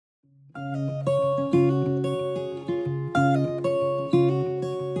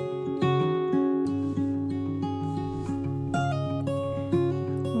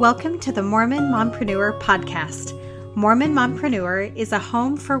Welcome to the Mormon Mompreneur podcast. Mormon Mompreneur is a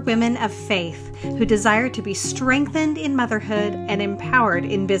home for women of faith who desire to be strengthened in motherhood and empowered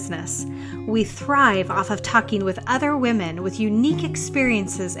in business. We thrive off of talking with other women with unique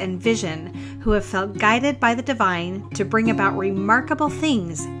experiences and vision who have felt guided by the divine to bring about remarkable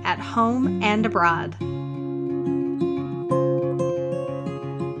things at home and abroad.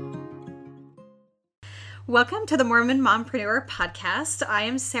 Welcome to the Mormon Mompreneur podcast. I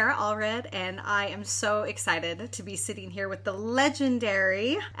am Sarah Allred, and I am so excited to be sitting here with the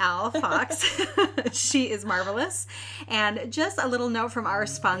legendary Al Fox. She is marvelous. And just a little note from our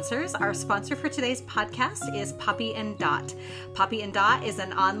sponsors. Our sponsor for today's podcast is Poppy & Dot. Poppy & Dot is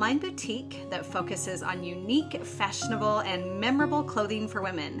an online boutique that focuses on unique, fashionable, and memorable clothing for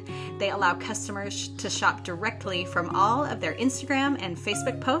women. They allow customers to shop directly from all of their Instagram and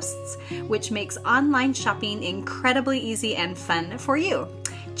Facebook posts, which makes online shopping incredibly easy and fun for you.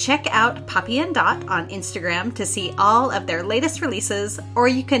 Check out Poppy & Dot on Instagram to see all of their latest releases, or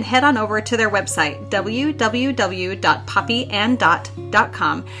you can head on over to their website,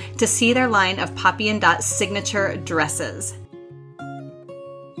 www.poppyanddot.com, to see their line of Poppy & Dot signature dresses.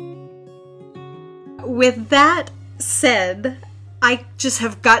 With that said, I just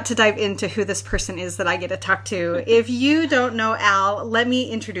have got to dive into who this person is that I get to talk to. If you don't know Al, let me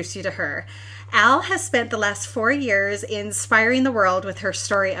introduce you to her. Al has spent the last 4 years inspiring the world with her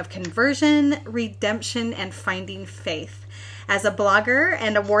story of conversion, redemption, and finding faith. As a blogger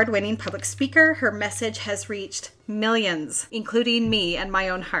and award-winning public speaker, her message has reached millions, including me and my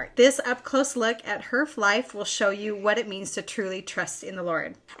own heart. This up-close look at her life will show you what it means to truly trust in the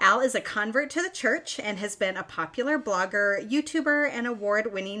Lord. Al is a convert to the church and has been a popular blogger, YouTuber, and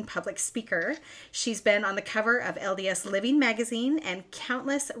award-winning public speaker. She's been on the cover of LDS Living magazine and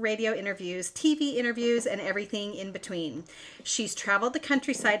countless radio interviews, TV interviews, and everything in between. She's traveled the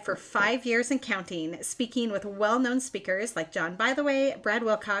countryside for 5 years and counting, speaking with well-known speakers like John Bytheway, Brad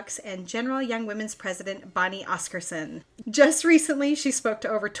Wilcox, and General Young Women's President Bonnie Oscarson. Just recently, she spoke to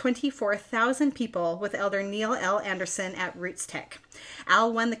over 24,000 people with Elder Neil L. Anderson at Roots Tech.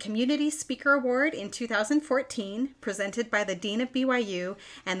 Al won the Community Speaker Award in 2014, presented by the Dean of BYU,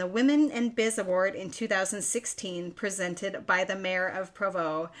 and the Women in Biz Award in 2016, presented by the Mayor of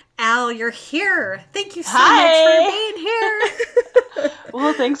Provo. Al, you're here. Thank you so much for being here.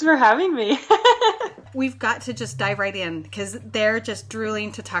 Well, thanks for having me. We've got to just dive right in because they're just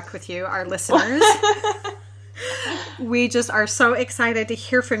drooling to talk with you, our listeners. We just are so excited to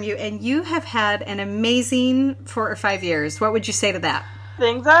hear from you, and you have had an amazing 4 or 5 years. What would you say to that?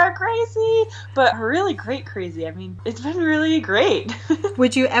 Things are crazy, but really great crazy. I mean, it's been really great.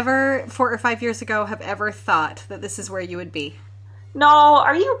 Would you ever, 4 or 5 years ago, have ever thought that this is where you would be? No,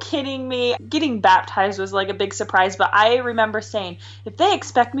 are you kidding me? Getting baptized was like a big surprise, but I remember saying, if they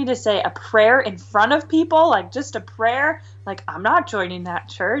expect me to say a prayer in front of people, like just a prayer, like I'm not joining that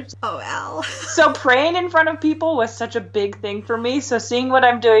church. Oh, Al. So praying in front of people was such a big thing for me. So seeing what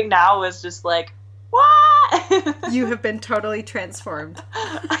I'm doing now was just like, what? You have been totally transformed.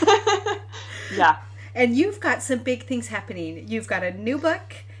 Yeah. And you've got some big things happening. You've got a new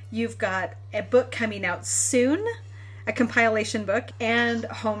book. You've got a book coming out soon. A compilation book, and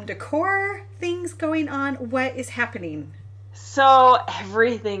home decor things going on. What is happening? So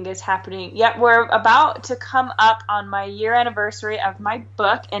everything is happening. Yeah, we're about to come up on my year anniversary of my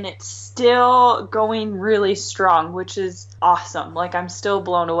book, and it's still going really strong, which is awesome. Like, I'm still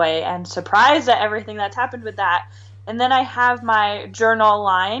blown away and surprised at everything that's happened with that. And then I have my journal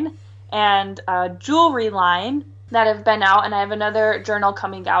line and jewelry line that have been out, and I have another journal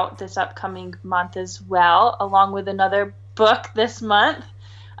coming out this upcoming month as well, along with another book this month,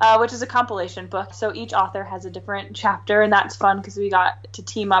 which is a compilation book. So each author has a different chapter, and that's fun because we got to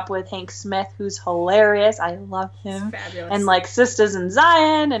team up with Hank Smith, who's hilarious. I love him. It's fabulous. And like Sisters in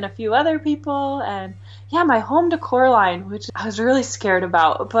Zion and a few other people. And yeah, my home decor line, which I was really scared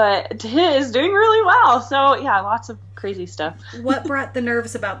about, but it is doing really well. So yeah, lots of crazy stuff. What brought the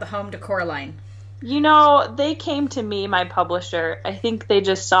nerves about the home decor line? You know, they came to me, my publisher. I think they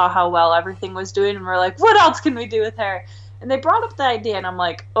just saw how well everything was doing and were like, what else can we do with her? And they brought up the idea, and I'm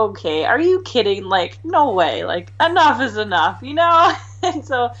like, okay, are you kidding? Like, no way. Like, enough is enough, you know? And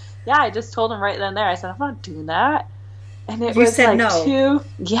so, yeah, I just told him right then and there. I said, I'm not doing that. And it was like no.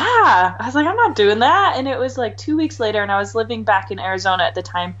 Yeah. I was like, I'm not doing that. And it was like 2 weeks later, and I was living back in Arizona at the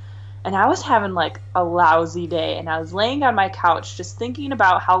time. And I was having like a lousy day, and I was laying on my couch just thinking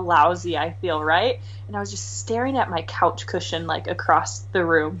about how lousy I feel, right? And I was just staring at my couch cushion like across the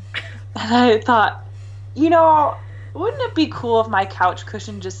room. And I thought, you know, wouldn't it be cool if my couch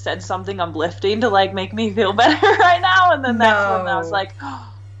cushion just said something uplifting to like make me feel better right now? And then that's when I was No. like,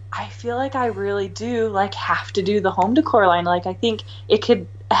 oh, I feel like I really do like have to do the home decor line. Like I think it could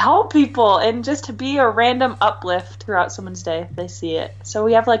help people and just to be a random uplift throughout someone's day if they see it. So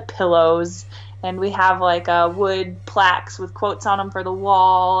we have like pillows and we have like wood plaques with quotes on them for the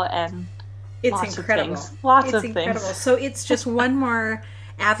wall and It's lots incredible. of things. Lots It's of incredible. things. So it's just one more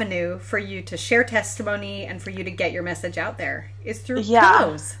avenue for you to share testimony and for you to get your message out there is through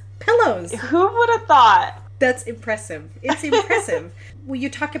pillows. Pillows. Who would have thought? That's impressive. It's impressive. Well, you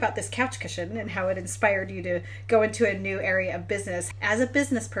talk about this couch cushion and how it inspired you to go into a new area of business. As a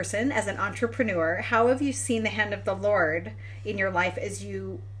business person, as an entrepreneur, how have you seen the hand of the Lord in your life as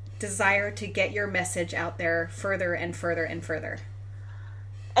you desire to get your message out there further and further and further?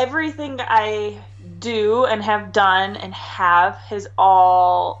 Everything I do and have done and have has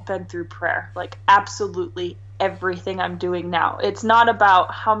all been through prayer. Like absolutely everything I'm doing now. It's not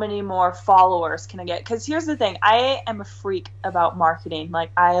about how many more followers can I get. Because here's the thing. I am a freak about marketing.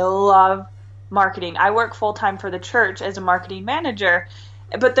 Like I love marketing. I work full time for the church as a marketing manager.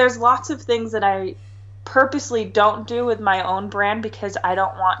 But there's lots of things that I purposely don't do with my own brand because I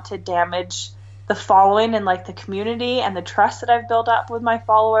don't want to damage the following and like the community and the trust that I've built up with my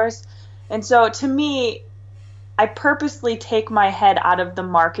followers. And so to me, I purposely take my head out of the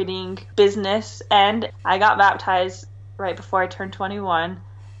marketing business. And I got baptized right before I turned 21.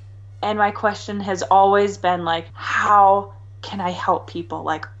 And my question has always been like, how can I help people?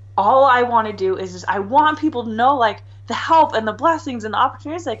 Like all I want to do is I want people to know like the help and the blessings and the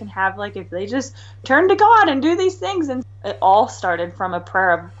opportunities they can have, like if they just turn to God and do these things. And it all started from a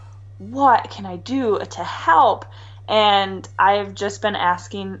prayer of, what can I do to help? And I've just been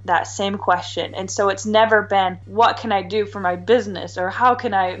asking that same question. And so it's never been, what can I do for my business? Or how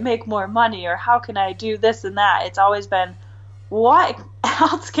can I make more money? Or how can I do this and that? It's always been, what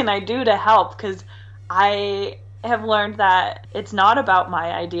else can I do to help? Because I have learned that it's not about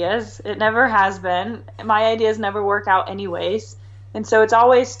my ideas. It never has been. My ideas never work out anyways. And so it's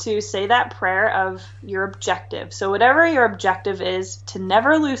always to say that prayer of your objective. So whatever your objective is, to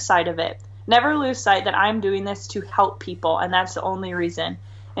never lose sight of it. Never lose sight that I'm doing this to help people, and that's the only reason.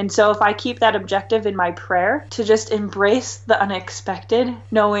 And so if I keep that objective in my prayer, to just embrace the unexpected,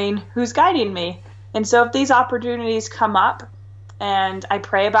 knowing who's guiding me. And so if these opportunities come up, and I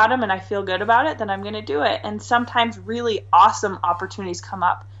pray about them and I feel good about it, then I'm going to do it. And sometimes really awesome opportunities come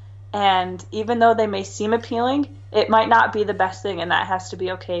up. And even though they may seem appealing, it might not be the best thing. And that has to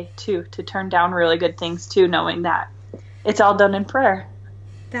be okay, too, to turn down really good things, too, knowing that it's all done in prayer.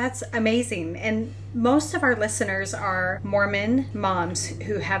 That's amazing. And most of our listeners are Mormon moms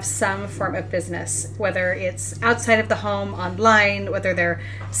who have some form of business, whether it's outside of the home, online, whether they're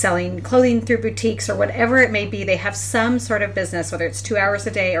selling clothing through boutiques or whatever it may be. They have some sort of business, whether it's 2 hours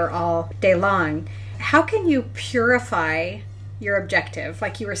a day or all day long. How can you purify your objective?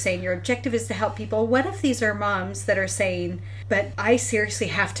 Like you were saying, your objective is to help people. What if these are moms that are saying, but I seriously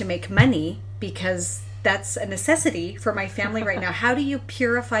have to make money because that's a necessity for my family right now? How do you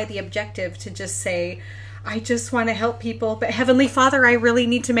purify the objective to just say, I just want to help people, but Heavenly Father, I really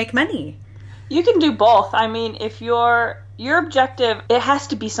need to make money? You can do both. I mean, if your objective, it has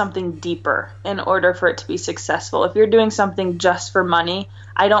to be something deeper in order for it to be successful. If you're doing something just for money,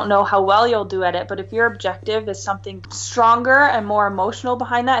 I don't know how well you'll do at it, but if your objective is something stronger and more emotional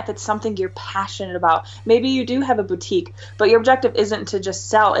behind that, if it's something you're passionate about, maybe you do have a boutique, but your objective isn't to just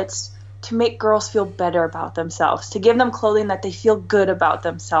sell, it's to make girls feel better about themselves, to give them clothing that they feel good about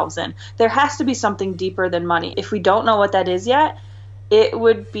themselves in. There has to be something deeper than money. If we don't know what that is yet, it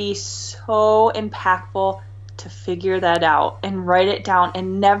would be so impactful to figure that out and write it down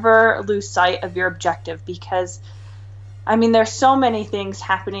and never lose sight of your objective, because I mean, there's so many things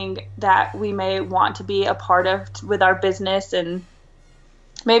happening that we may want to be a part of with our business, and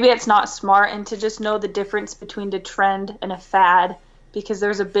maybe it's not smart, and to just know the difference between a trend and a fad, because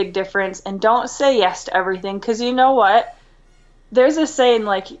there's a big difference. And don't say yes to everything, because you know what? There's a saying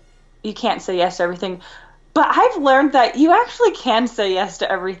like, you can't say yes to everything. But I've learned that you actually can say yes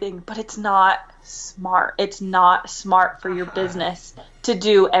to everything, but it's not smart. It's not smart for your business to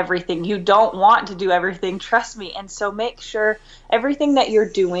do everything. You don't want to do everything, trust me. And so make sure everything that you're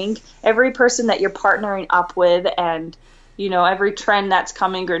doing, every person that you're partnering up with, and you know, every trend that's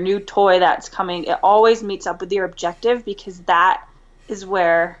coming or new toy that's coming, it always meets up with your objective, because that is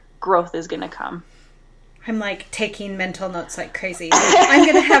where growth is going to come. I'm like taking mental notes like crazy. I'm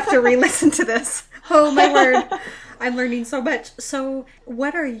going to have to re-listen to this. Oh my word. I'm learning so much. So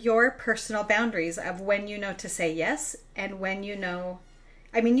what are your personal boundaries of when you know to say yes and when you know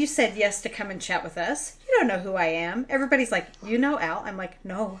I mean, you said yes to come and chat with us. You don't know who I am. Everybody's like, you know Al? I'm like,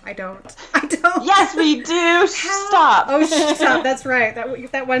 no, I don't. I don't. Yes, we do. Stop. Oh, stop. That's right.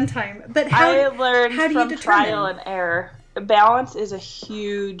 That one time. But I learned how do from you determine? trial and error. Balance is a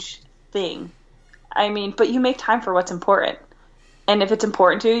huge thing. I mean, but you make time for what's important. And if it's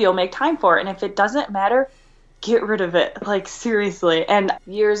important to you, you'll make time for it. And if it doesn't matter, get rid of it. Like, seriously. And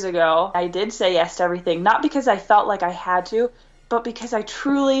years ago, I did say yes to everything. Not because I felt like I had to, but because I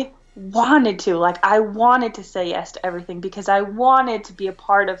truly wanted to. Like, I wanted to say yes to everything because I wanted to be a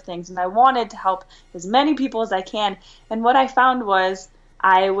part of things and I wanted to help as many people as I can. And what I found was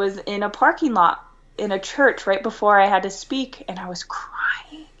I was in a parking lot in a church right before I had to speak, and I was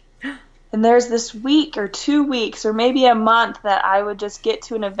crying. And there's this week or 2 weeks or maybe a month that I would just get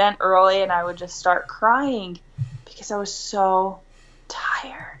to an event early and I would just start crying because I was so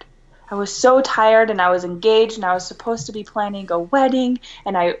tired. I was so tired, and I was engaged, and I was supposed to be planning a wedding,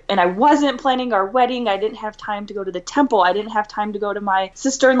 and I wasn't planning our wedding. I didn't have time to go to the temple. I didn't have time to go to my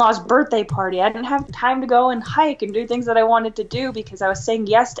sister-in-law's birthday party. I didn't have time to go and hike and do things that I wanted to do because I was saying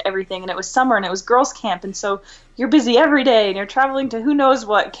yes to everything, and it was summer, and it was girls' camp, and so you're busy every day, and you're traveling to who knows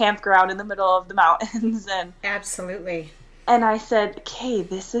what campground in the middle of the mountains. And Absolutely. And I said, okay,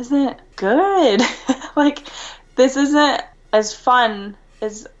 this isn't good. Like, this isn't as fun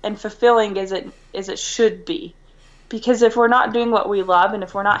and fulfilling as it should be. Because if we're not doing what we love and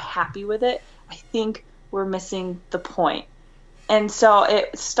if we're not happy with it, I think we're missing the point. And so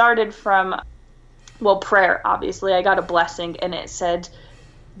it started from, well, prayer, obviously. I got a blessing, and it said,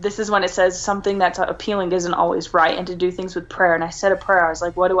 this is when it says something that's appealing isn't always right, and to do things with prayer. And I said a prayer. I was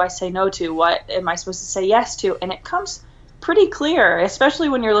like, what do I say no to? What am I supposed to say yes to? And it comes pretty clear, especially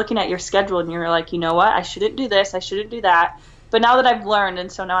when you're looking at your schedule and you're like, you know what? I shouldn't do this. I shouldn't do that. But now that I've learned, and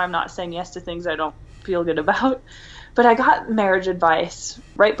so now I'm not saying yes to things I don't feel good about. But I got marriage advice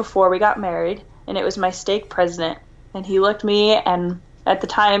right before we got married, and it was my stake president. And he looked me and, at the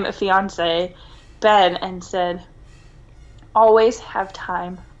time, a fiance, Ben, and said, always have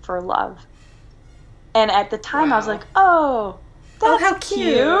time for love. And at the time, wow. I was like, oh, that's how cute.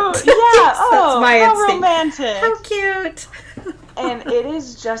 Yeah, that's my how instinct. Romantic. How cute. And it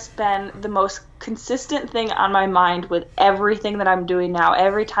has just been the most consistent thing on my mind with everything that I'm doing now.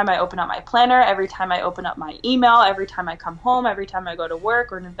 Every time I open up my planner, every time I open up my email, every time I come home, every time I go to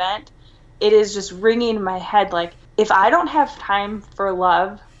work or an event, it is just ringing in my head like, if I don't have time for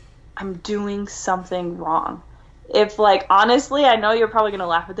love, I'm doing something wrong. If, like, honestly, I know you're probably going to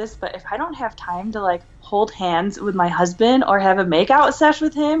laugh at this, but if I don't have time to, like, hold hands with my husband or have a makeout sesh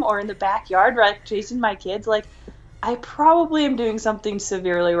with him or in the backyard, like, chasing my kids, like, I probably am doing something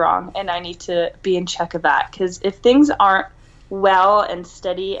severely wrong, and I need to be in check of that. Because if things aren't well and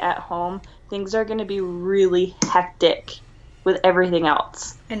steady at home, things are going to be really hectic with everything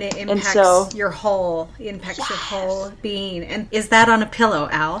else. And it impacts your whole being. And is that on a pillow,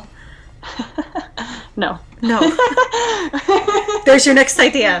 Al? No. There's your next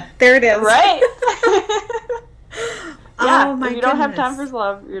idea. There it is. Right? Yeah, oh my if you don't have time for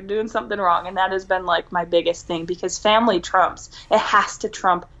love, you're doing something wrong. And that has been, like, my biggest thing, because family trumps. It has to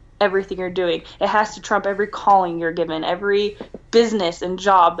trump everything you're doing. It has to trump every calling you're given, every business and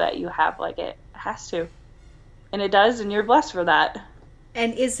job that you have. Like, it has to. And it does, and you're blessed for that.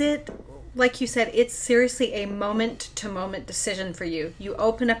 And is it, like you said, it's seriously a moment-to-moment decision for you. You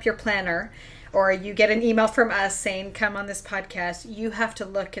open up your planner, or you get an email from us saying, come on this podcast. You have to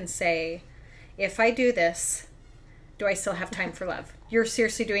look and say, if I do this, do I still have time for love? You're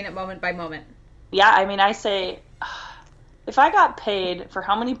seriously doing it moment by moment. Yeah, I mean, I say, if I got paid for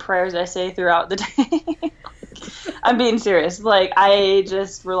how many prayers I say throughout the day, I'm being serious. Like, I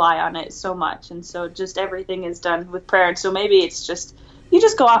just rely on it so much. And so just everything is done with prayer. And so maybe it's just, you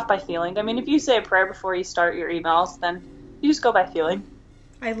just go off by feeling. I mean, if you say a prayer before you start your emails, then you just go by feeling.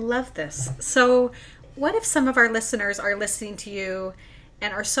 I love this. So what if some of our listeners are listening to you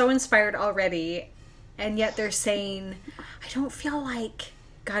and are so inspired already, and yet they're saying, I don't feel like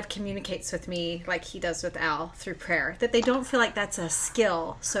God communicates with me like he does with Al through prayer, that they don't feel like that's a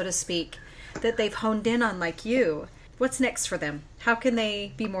skill, so to speak, that they've honed in on like you. What's next for them? How can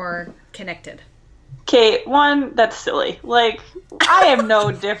they be more connected? Okay, one, that's silly. Like, I am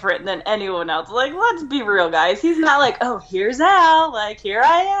no different than anyone else. Like, let's be real, guys. He's not like, oh, here's Al. Like, here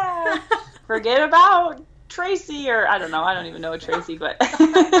I am. Forget about Tracy, or I don't know. I don't even know a Tracy, but...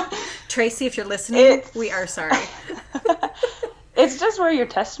 Tracy, if you're listening, we are sorry. It's just where your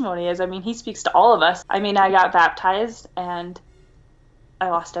testimony is. I mean, he speaks to all of us. I mean, I got baptized, and I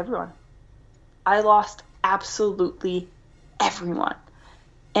lost everyone. I lost absolutely everyone.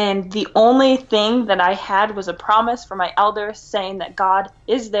 And the only thing that I had was a promise from my elders saying that God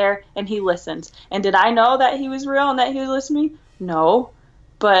is there and he listens. And did I know that he was real and that he was listening? No,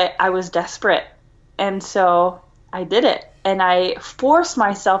 but I was desperate. And so I did it. And I forced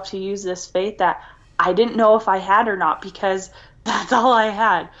myself to use this faith that I didn't know if I had or not, because that's all I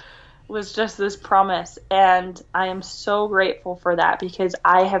had was just this promise. And I am so grateful for that, because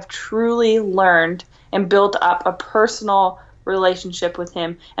I have truly learned and built up a personal relationship with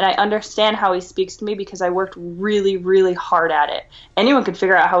him. And I understand how he speaks to me because I worked really, really hard at it. Anyone could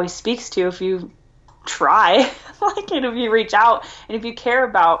figure out how he speaks to you if you try. Like, and if you reach out and if you care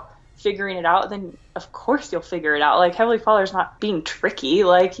about figuring it out, then of course you'll figure it out. Like, Heavenly Father's not being tricky.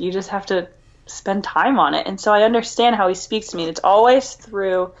 Like, you just have to spend time on it. And so I understand how he speaks to me. It's always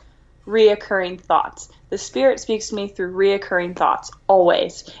through reoccurring thoughts. The Spirit speaks to me through reoccurring thoughts,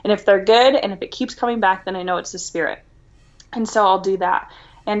 always. And if they're good and if it keeps coming back, then I know it's the Spirit. And so I'll do that.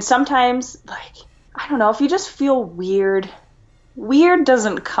 And sometimes, like, I don't know, if you just feel weird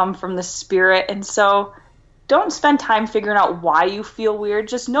doesn't come from the Spirit. And so don't spend time figuring out why you feel weird.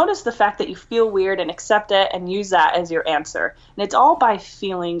 Just notice the fact that you feel weird and accept it and use that as your answer. And it's all by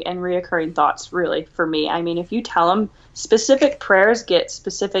feeling and reoccurring thoughts, really, for me. I mean, if you tell them, specific prayers get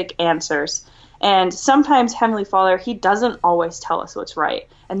specific answers. And sometimes Heavenly Father, he doesn't always tell us what's right.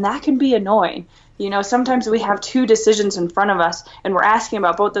 And that can be annoying. You know, sometimes we have two decisions in front of us and we're asking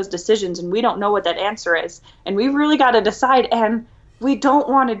about both those decisions and we don't know what that answer is. And we really got to decide, and we don't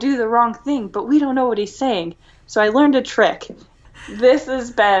want to do the wrong thing, but we don't know what he's saying. So I learned a trick. This has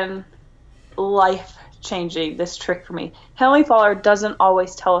been life-changing, this trick for me. Heavenly Father doesn't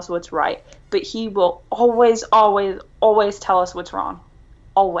always tell us what's right, but he will always, always, always tell us what's wrong.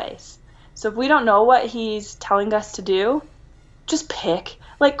 Always. So if we don't know what he's telling us to do, just pick.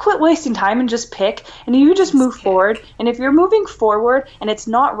 Like, quit wasting time and just pick. And you just move forward. And if you're moving forward and it's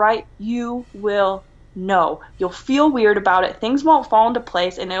not right, you will know. You'll feel weird about it. Things won't fall into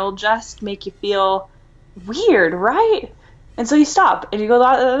place, and it'll just make you feel weird, right? And so you stop and you go the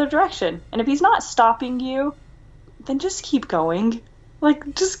other direction. And if he's not stopping you, then just keep going.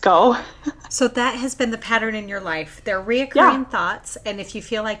 Like, just go. So that has been the pattern in your life. They're reoccurring thoughts, and if you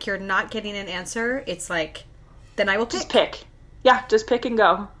feel like you're not getting an answer, it's like, then I will pick. Just pick. Yeah, just pick and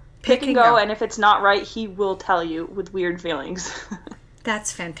go. Pick and go, and if it's not right, he will tell you with weird feelings.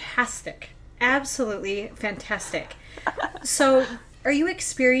 That's fantastic. Absolutely fantastic. So, are you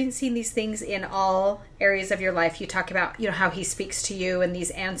experiencing these things in all areas of your life? You talk about, you know, how he speaks to you and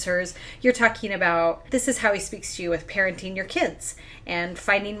these answers. You're talking about this is how he speaks to you with parenting your kids and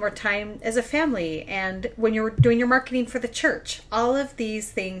finding more time as a family and when you're doing your marketing for the church. All of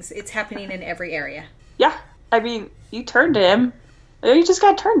these things, it's happening in every area. Yeah. I mean, you turn to him. You just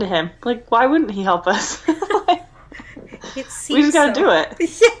got to turn to him. Like, why wouldn't he help us? We just got to do it.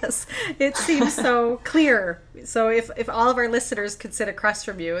 Yes. It seems so clear. So if all of our listeners could sit across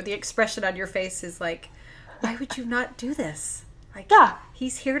from you, the expression on your face is like, why would you not do this? Like, yeah,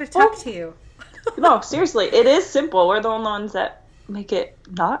 he's here to talk to you. No, seriously. It is simple. We're the only ones that make it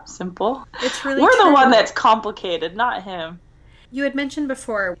not simple. It's really We're true. the one that's complicated, not him. You had mentioned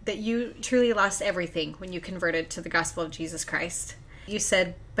before that you truly lost everything when you converted to the gospel of Jesus Christ. You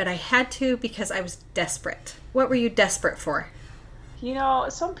said, but I had to because I was desperate. What were you desperate for? You know,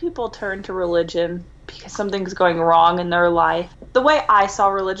 some people turn to religion because something's going wrong in their life. The way I saw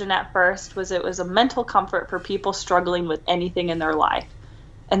religion at first was it was a mental comfort for people struggling with anything in their life.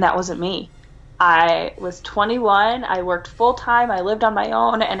 And that wasn't me. I was 21, I worked full-time, I lived on my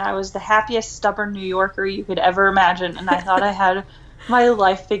own, and I was the happiest, stubborn New Yorker you could ever imagine, and I thought I had my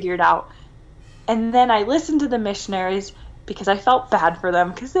life figured out. And then I listened to the missionaries because I felt bad for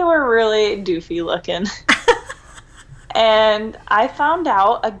them because they were really doofy looking. And I found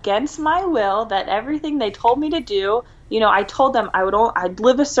out against my will that everything they told me to do, you know, I told them I'd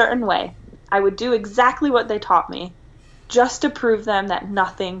live a certain way. I would do exactly what they taught me just to prove them that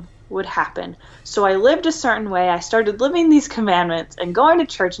nothing would happen. So I lived a certain way. I started living these commandments and going to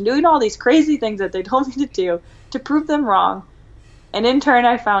church and doing all these crazy things that they told me to do to prove them wrong. And in turn,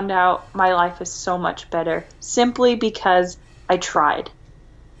 I found out my life is so much better simply because I tried.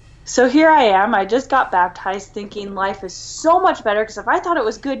 So here I am. I just got baptized thinking life is so much better because if I thought it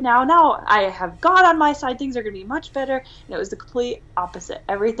was good now I have God on my side. Things are going to be much better. And it was the complete opposite.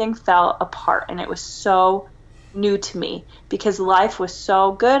 Everything fell apart and it was so new to me because life was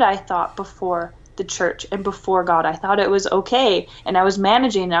so good, I thought, before the church and before God. I thought it was okay and I was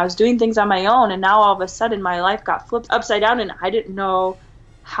managing and I was doing things on my own, and now all of a sudden my life got flipped upside down and I didn't know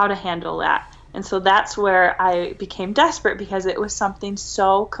how to handle that. And so that's where I became desperate because it was something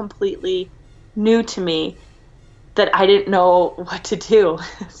so completely new to me. that I didn't know what to do.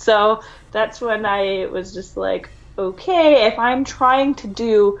 So that's when I was just like, okay, if I'm trying to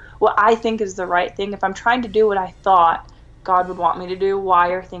do what I think is the right thing, if I'm trying to do what I thought God would want me to do, why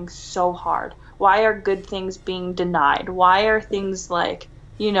are things so hard? Why are good things being denied? Why are things like,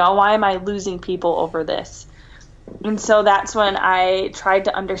 why am I losing people over this? And so that's when I tried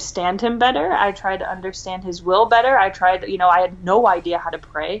to understand him better. I tried to understand his will better. I had no idea how to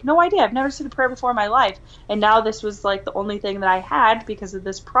pray. No idea. I've never said a prayer before in my life. And now this was like the only thing that I had because of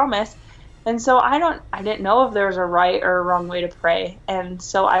this promise. And so I didn't know if there was a right or a wrong way to pray. And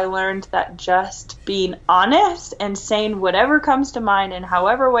so I learned that just being honest and saying whatever comes to mind in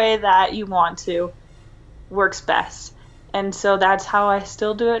however way that you want to works best. And so that's how I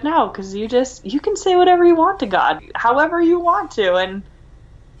still do it now, because you can say whatever you want to God, however you want to. And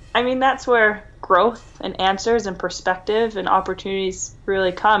I mean, that's where growth and answers and perspective and opportunities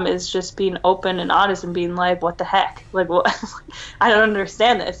really come, is just being open and honest and being like, what the heck? Like, what? I don't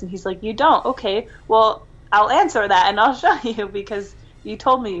understand this. And he's like, you don't? Okay, well, I'll answer that and I'll show you, because you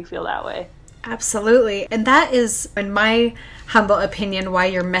told me you feel that way. Absolutely. And that is, in my humble opinion, why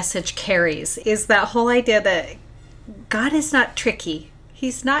your message carries, is that whole idea that God is not tricky.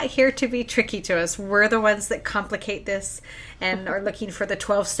 He's not here to be tricky to us. We're the ones that complicate this and are looking for the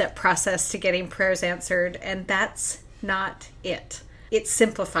 12-step process to getting prayers answered. And that's not it. It's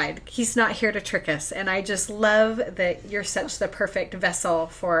simplified. He's not here to trick us. And I just love that you're such the perfect vessel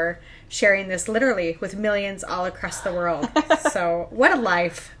for sharing this literally with millions all across the world. So what a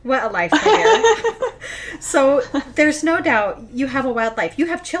life. What a life, my dear. So there's no doubt you have a wild life. You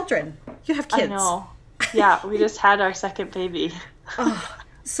have children. You have kids. I know. Yeah, we just had our second baby.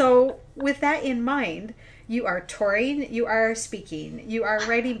 So with that in mind, you are touring, you are speaking, you are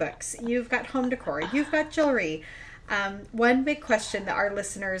writing books, you've got home decor, you've got jewelry. One big question that our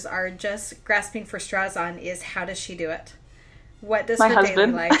listeners are just grasping for straws on is, how does she do it? What does her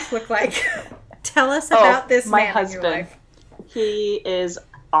daily life look like? Tell us about this man in your life. He is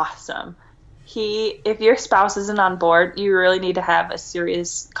awesome. If your spouse isn't on board, you really need to have a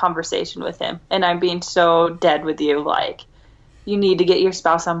serious conversation with him. And I'm being so dead with you. Like, you need to get your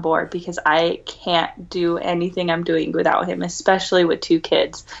spouse on board, because I can't do anything I'm doing without him, especially with 2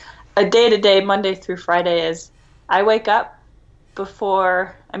 kids. A day-to-day, Monday through Friday, is I wake up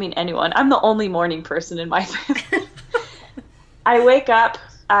before, anyone. I'm the only morning person in my family. I wake up,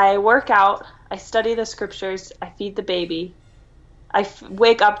 I work out, I study the scriptures, I feed the baby. I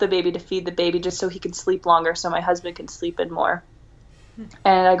wake up the baby to feed the baby just so he can sleep longer, so my husband can sleep in more.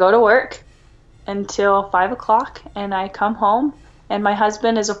 And I go to work until 5 o'clock, and I come home. And my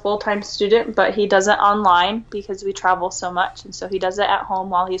husband is a full-time student, but he does it online because we travel so much. And so he does it at home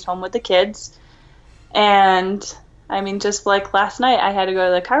while he's home with the kids. And just like last night, I had to go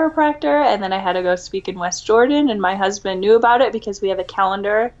to the chiropractor, and then I had to go speak in West Jordan. And my husband knew about it because we have a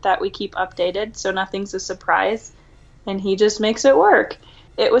calendar that we keep updated, so nothing's a surprise. And he just makes it work.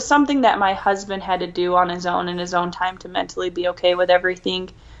 It was something that my husband had to do on his own in his own time to mentally be okay with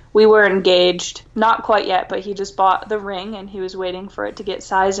everything. We were engaged, not quite yet, but he just bought the ring, and he was waiting for it to get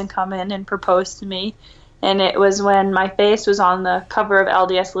sized and come in and propose to me. And it was when my face was on the cover of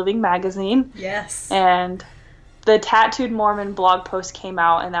LDS Living magazine. Yes. And the Tattooed Mormon blog post came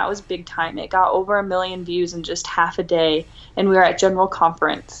out, and that was big time. It got over 1 million views in just half a day, and we were at General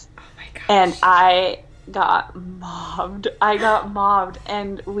Conference. Oh my gosh. And I got mobbed,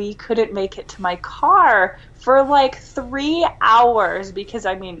 and we couldn't make it to my car for like 3 hours because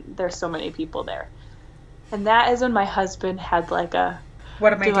there's so many people there. And that is when my husband had like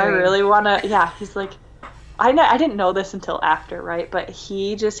what am I doing? I really want to? Yeah, he's like, I didn't know this until after, right? But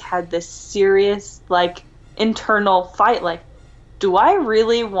he just had this serious like internal fight, like, do I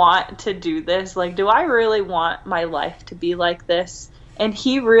really want to do this? Like, do I really want my life to be like this? And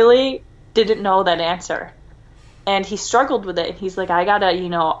he really didn't know that answer. And he struggled with it. And he's like, I gotta,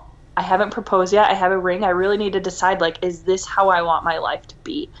 I haven't proposed yet. I have a ring. I really need to decide, like, is this how I want my life to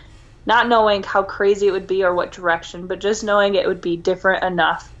be? Not knowing how crazy it would be or what direction, but just knowing it would be different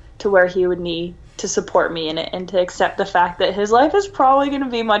enough to where he would need to support me in it and to accept the fact that his life is probably going to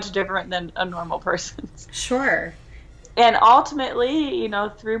be much different than a normal person's. Sure. And ultimately,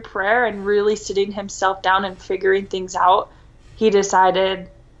 through prayer and really sitting himself down and figuring things out, he decided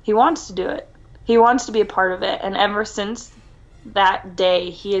he wants to do it. He wants to be a part of it. And ever since that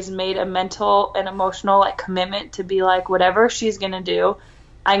day, he has made a mental and emotional commitment to be like, whatever she's going to do,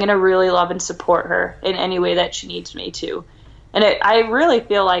 I'm going to really love and support her in any way that she needs me to. And I really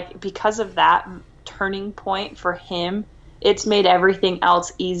feel like because of that turning point for him, it's made everything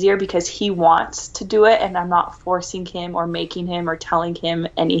else easier because he wants to do it, and I'm not forcing him or making him or telling him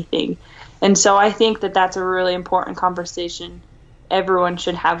anything. And so I think that that's a really important conversation everyone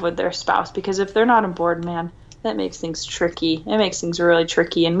should have with their spouse, because if they're not on board, man, that makes things tricky. It makes things really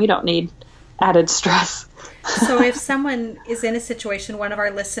tricky, and we don't need added stress. So if someone is in a situation, one of our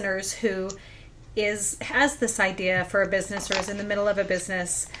listeners who has this idea for a business or is in the middle of a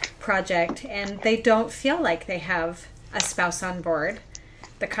business project and they don't feel like they have a spouse on board,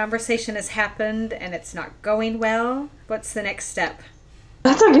 the conversation has happened and it's not going well, what's the next step?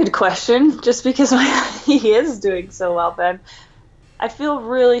 That's a good question. Just because he is doing so well, Ben, I feel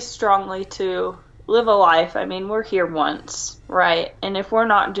really strongly to live a life. I mean, we're here once, right? And if we're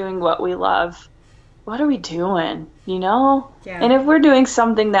not doing what we love, what are we doing? You know? Yeah. And if we're doing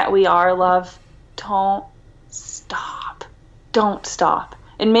something that we are love, don't stop. Don't stop.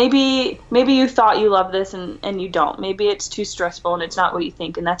 And maybe you thought you love this and you don't. Maybe it's too stressful and it's not what you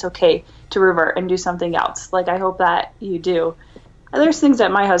think, and that's okay to revert and do something else. Like, I hope that you do. There's things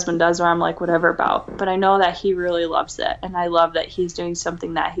that my husband does where I'm like, whatever about, but I know that he really loves it, and I love that he's doing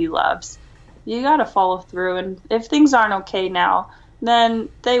something that he loves. You got to follow through, and if things aren't okay now, then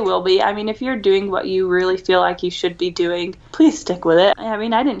they will be. I mean, if you're doing what you really feel like you should be doing, please stick with it. I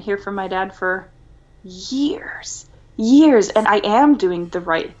mean, I didn't hear from my dad for years, and I am doing the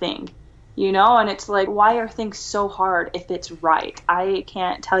right thing, you know? And it's like, why are things so hard if it's right? I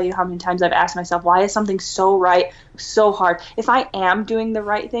can't tell you how many times I've asked myself, why is something so right, so hard? If I am doing the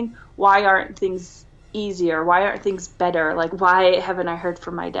right thing, why aren't things easier? Why aren't things better? Like, why haven't I heard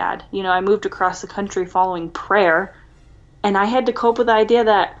from my dad? You know, I moved across the country following prayer, and I had to cope with the idea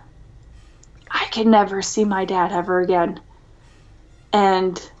that I could never see my dad ever again.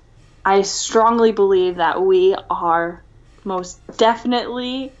 And I strongly believe that we are most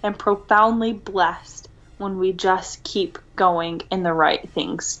definitely and profoundly blessed when we just keep going in the right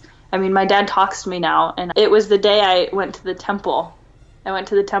things. I mean, my dad talks to me now, and it was the day I went to the temple. I went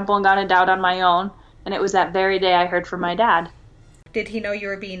to the temple and got endowed on my own, and it was that very day I heard from my dad. Did he know you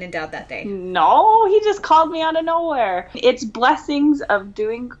were being endowed that day? No, he just called me out of nowhere. It's blessings of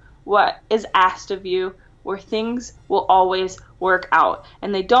doing what is asked of you, where things will always work out.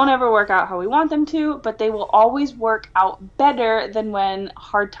 And they don't ever work out how we want them to, but they will always work out better than when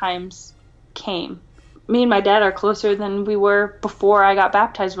hard times came. Me and my dad are closer than we were before I got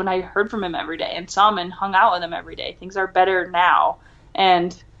baptized, when I heard from him every day and saw him and hung out with him every day. Things are better now.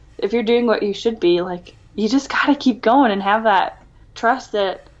 And if you're doing what you should be, like, you just gotta keep going and have that trust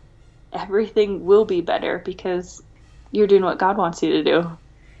that everything will be better because you're doing what God wants you to do.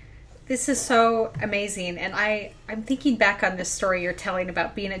 This is so amazing. And I'm thinking back on this story you're telling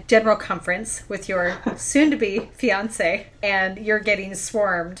about being at general conference with your soon-to-be fiance, and you're getting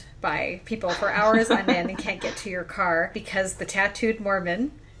swarmed by people for hours on end and can't get to your car because the tattooed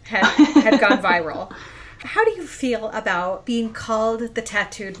Mormon had gone viral. How do you feel about being called the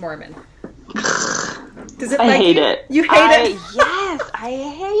tattooed Mormon? Does it I hate you? it. You hate it? Yes, I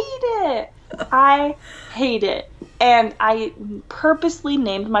hate it. I hate it. And I purposely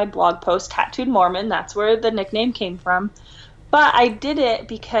named my blog post Tattooed Mormon. That's where the nickname came from. But I did it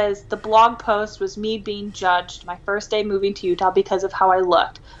because the blog post was me being judged my first day moving to Utah because of how I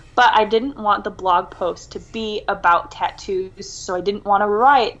looked. But I didn't want the blog post to be about tattoos, so I didn't want to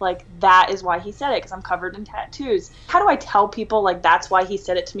write, like, that is why he said it, because I'm covered in tattoos. How do I tell people, like, that's why he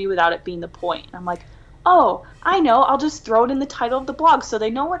said it to me without it being the point? And I'm like, oh, I know, I'll just throw it in the title of the blog so they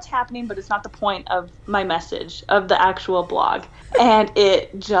know what's happening, but it's not the point of my message, of the actual blog. And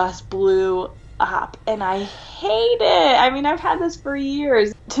it just blew up, and I hate it. I mean, I've had this for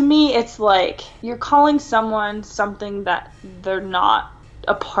years. To me, it's like you're calling someone something that they're not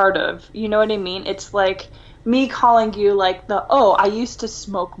a part of. You know what I mean? It's like me calling you like I used to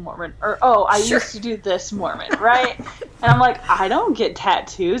smoke Mormon, or I used to do this Mormon, right? And I'm like, I don't get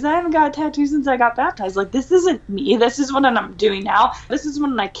tattoos. I haven't got a tattoo since I got baptized. Like, this isn't me. This is what I'm doing now. This is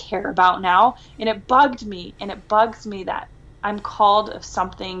what I care about now. And it bugged me, and it bugs me that I'm called of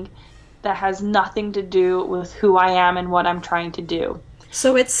something that has nothing to do with who I am and what I'm trying to do.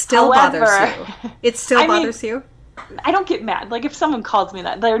 So it still bothers you? It still bothers you? I don't get mad. Like, if someone calls me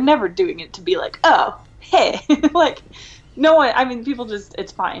that, they're never doing it to be like, oh, hey. Like, no one, I mean, people just,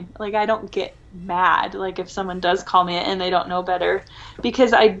 it's fine. Like, I don't get mad, like, if someone does call me it and they don't know better,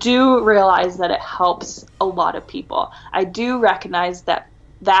 because I do realize that it helps a lot of people. I do recognize that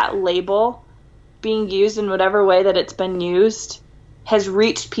that label being used in whatever way that it's been used has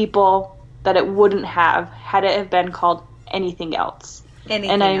reached people that it wouldn't have had it have been called anything else.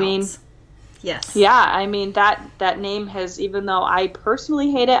 Anything else. Yes. Yeah, I mean, that name has, even though I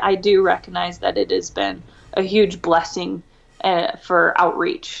personally hate it, I do recognize that it has been a huge blessing for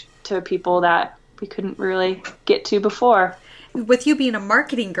outreach to people that we couldn't really get to before. with you being a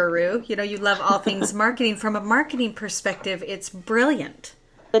marketing guru, you love all things marketing. From a marketing perspective, it's brilliant.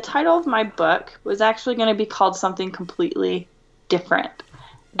 The title of my book was actually going to be called something completely different.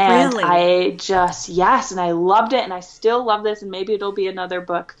 And Really? yes, and I loved it, and I still love this, and maybe it'll be another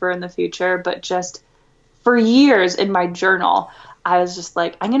book for in the future, but just for years in my journal, I was just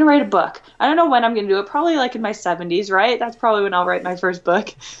like, I'm going to write a book. I don't know when I'm going to do it, probably like in my 70s, right? That's probably when I'll write my first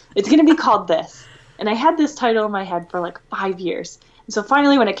book. It's going to be called this. And I had this title in my head for like 5 years. And so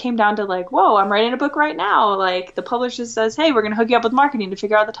finally, when it came down to like, whoa, I'm writing a book right now, like the publisher says, hey, we're going to hook you up with marketing to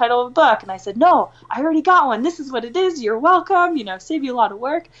figure out the title of a book. And I said, no, I already got one. This is what it is. You're welcome. Save you a lot of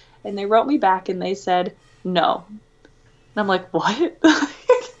work. And they wrote me back and they said, no. And I'm like, what?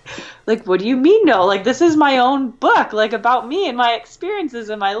 Like, what do you mean no? Like, this is my own book, like about me and my experiences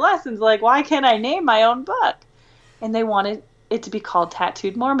and my lessons. Like, why can't I name my own book? And they wanted it to be called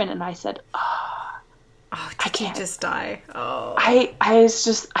Tattooed Mormon. And I said, I can't just die. Oh, I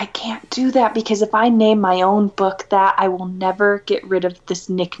can't do that, because if I name my own book that, I will never get rid of this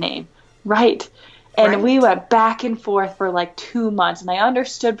nickname. Right. And we went back and forth for like 2 months, and I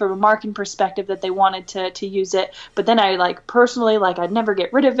understood from a marketing perspective that they wanted to use it. But then I personally, I'd never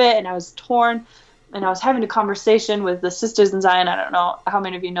get rid of it. And I was torn, and I was having a conversation with the sisters in Zion. I don't know how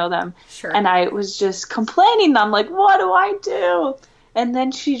many of you know them. Sure. And I was just complaining. I'm like, what do I do? And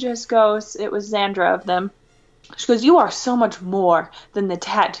then she just goes, it was Xandra of them. She goes, you are so much more than the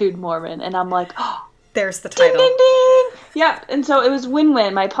Tattooed Mormon. And I'm like, oh, there's the title. Ding, ding, ding. Yeah. And so it was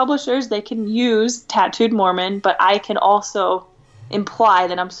win-win. My publishers, they can use Tattooed Mormon, but I can also imply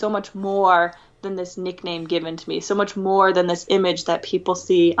that I'm so much more than this nickname given to me, so much more than this image that people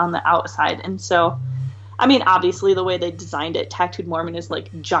see on the outside. And so, I mean, obviously the way they designed it, Tattooed Mormon is like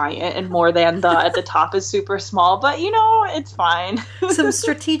giant, and more than the at the top is super small, but it's fine. Some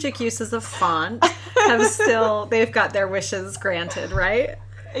strategic uses of font they've got their wishes granted, right?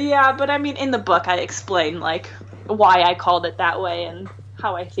 Yeah, but I mean, in the book I explain why I called it that way and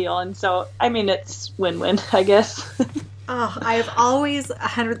how I feel, and so, I mean, it's win-win, I guess. Oh, I've always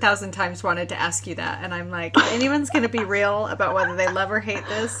 100,000 times wanted to ask you that, and I'm like, if anyone's going to be real about whether they love or hate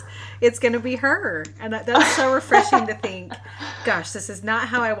this, it's going to be her. And that's so refreshing to think, gosh, this is not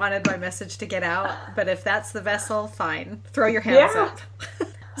how I wanted my message to get out, but if that's the vessel, fine. Throw your hands up.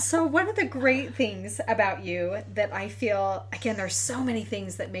 So one of the great things about you that I feel, again, there's so many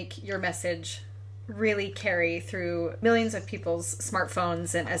things that make your message really carry through millions of people's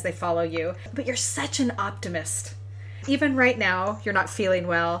smartphones and as they follow you, but you're such an optimist. Even right now, you're not feeling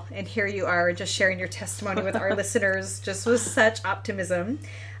well, and here you are just sharing your testimony with our listeners, just with such optimism.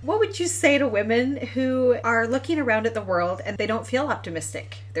 What would you say to women who are looking around at the world and they don't feel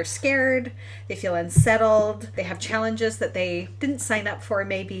optimistic? They're scared, they feel unsettled, they have challenges that they didn't sign up for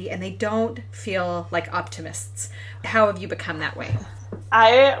maybe, and they don't feel like optimists. How have you become that way?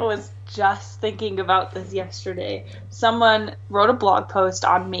 I was just thinking about this yesterday. Someone wrote a blog post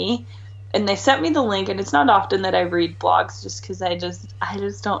on me, and they sent me the link, and it's not often that I read blogs just because I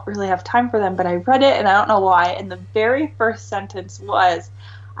just don't really have time for them, but I read it, and I don't know why, and the very first sentence was,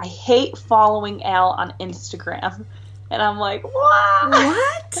 I hate following Al on Instagram. And I'm like,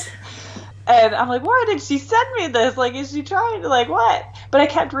 what? And I'm like, why did she send me this? Like, is she trying to, what? But I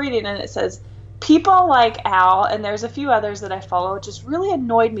kept reading, and it says, people like Al, and there's a few others that I follow, just really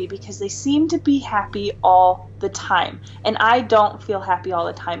annoyed me because they seem to be happy all the time. And I don't feel happy all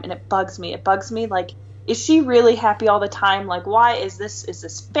the time, and it bugs me. It bugs me, is she really happy all the time? Why is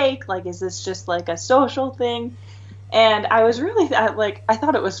this fake? Is this just a social thing? And I was really, I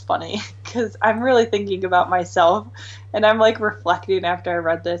thought it was funny because I'm really thinking about myself, and I'm reflecting after I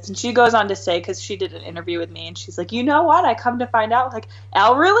read this. And she goes on to say, because she did an interview with me, and she's like, you know what? I come to find out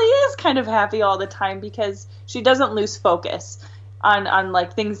Al really is kind of happy all the time because she doesn't lose focus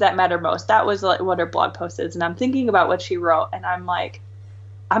on things that matter most. That was what her blog post is. And I'm thinking about what she wrote, and I'm like,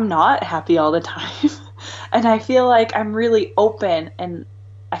 I'm not happy all the time. And I feel like I'm really open, and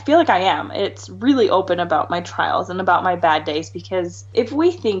I feel like I am. It's really open about my trials and about my bad days, because if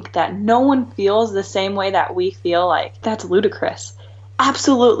we think that no one feels the same way that we feel, that's ludicrous.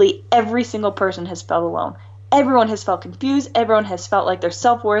 Absolutely every single person has felt alone. Everyone has felt confused. Everyone has felt like their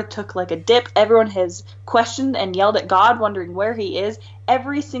self-worth took a dip. Everyone has questioned and yelled at God, wondering where he is.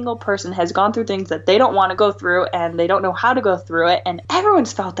 Every single person has gone through things that they don't want to go through, and they don't know how to go through it, and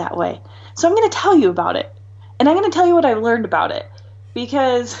everyone's felt that way. So I'm going to tell you about it, and I'm going to tell you what I've learned about it.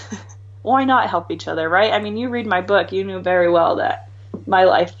 Because why not help each other, right? I mean, you read my book, you knew very well that my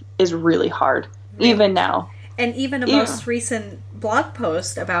life is really hard, even now. And even a most recent blog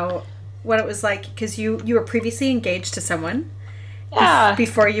post about what it was like, because you were previously engaged to someone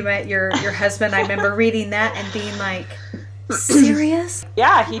before you met your husband. I remember reading that and being like, Serious?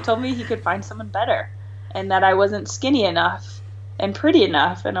 Yeah, he told me he could find someone better and that I wasn't skinny enough and pretty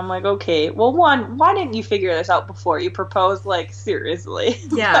enough. And I'm like, okay, well, one, why didn't you figure this out before you proposed? Like, seriously.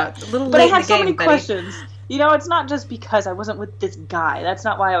 Yeah, a little but late I in had the so game, many buddy. questions. You know, it's not just because I wasn't with this guy. That's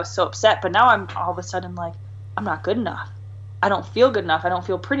not why I was so upset. But now I'm all of a sudden like, I'm not good enough. I don't feel good enough. I don't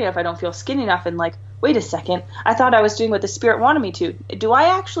feel pretty enough. I don't feel skinny enough. And like, wait a second. I thought I was doing what the Spirit wanted me to. Do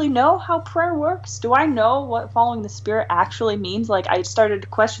I actually know how prayer works? Do I know what following the Spirit actually means? Like, I started to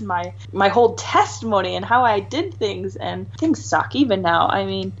question my whole testimony and how I did things, and things suck even now. I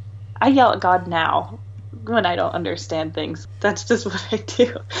mean, I yell at God now when I don't understand things. That's just what I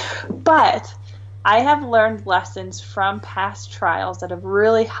do. But I have learned lessons from past trials that have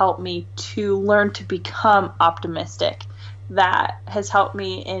really helped me to learn to become optimistic. That has helped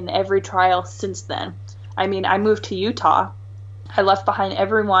me in every trial since then. I mean, I moved to Utah. I left behind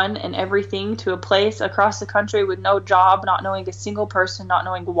everyone and everything to a place across the country with no job, not knowing a single person, not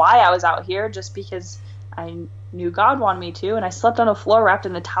knowing why I was out here, just because I knew God wanted me to. And I slept on a floor wrapped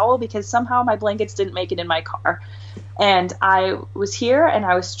in a towel because somehow my blankets didn't make it in my car. And I was here and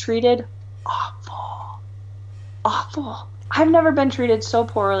I was treated awful. Awful. I've never been treated so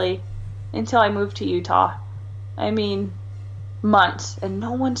poorly until I moved to Utah. I mean, months, and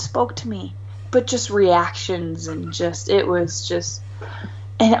no one spoke to me, but just reactions, and it was just,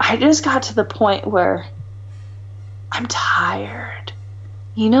 and I just got to the point where I'm tired.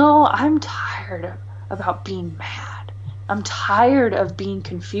 You know, I'm tired about being mad. I'm tired of being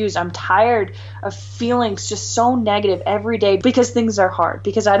confused. I'm tired of feeling just so negative every day because things are hard,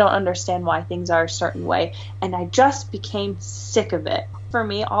 because I don't understand why things are a certain way, and I just became sick of it. For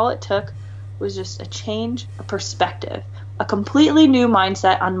me, all it took was just a change of perspective, a completely new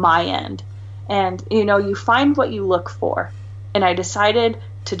mindset on my end. And, you know, you find what you look for. And I decided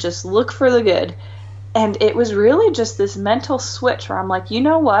to just look for the good. And it was really just this mental switch where I'm like, you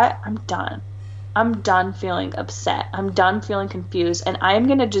know what? I'm done. I'm done feeling upset. I'm done feeling confused. And I'm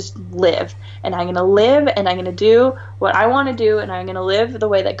going to just live. And I'm going to live, and I'm going to do what I want to do. And I'm going to live the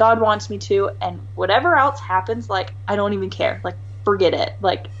way that God wants me to. And whatever else happens, like, I don't even care. Like, forget it.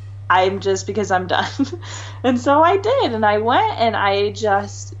 Like, I'm just, because I'm done. And so I did, and I went, and I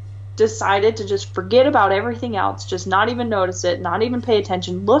just decided to just forget about everything else, just not even notice it, not even pay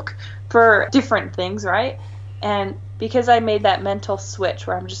attention, look for different things, right? And because I made that mental switch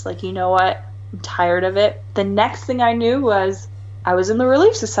where I'm just like, you know what, I'm tired of it. The next thing I knew was I was in the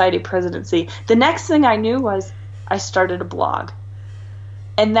Relief Society presidency. The next thing I knew was I started a blog.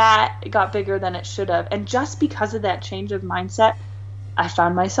 And that got bigger than it should have. And just because of that change of mindset, I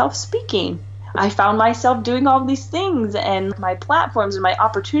found myself speaking. I found myself doing all these things, and my platforms and my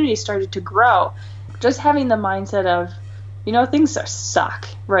opportunities started to grow. Just having the mindset of, you know, things suck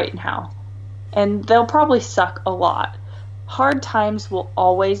right now, and they'll probably suck a lot. Hard times will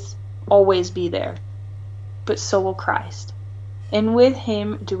always be there, but so will Christ. And with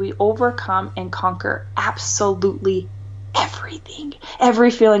him do we overcome and conquer absolutely everything,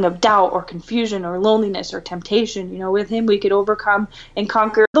 every feeling of doubt or confusion or loneliness or temptation. You know, with him we could overcome and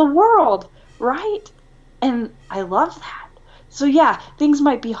conquer the world, right? And I love that. So yeah, things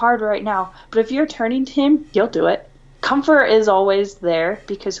might be hard right now, but if you're turning to him, he'll do it. Comfort is always there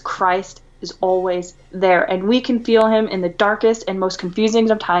because Christ is always there, and we can feel him in the darkest and most confusing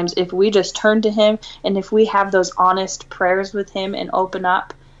of times if we just turn to him, and if we have those honest prayers with him and open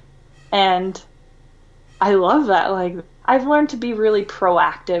up. And I love that. Like, I've learned to be really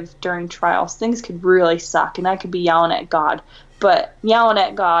proactive during trials. Things could really suck, and I could be yelling at God. But yelling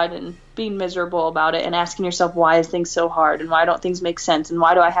at God and being miserable about it and asking yourself, why is things so hard, and why don't things make sense, and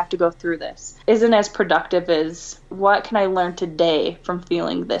why do I have to go through this, isn't as productive as what can I learn today from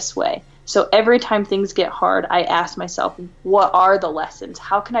feeling this way. So every time things get hard, I ask myself, what are the lessons?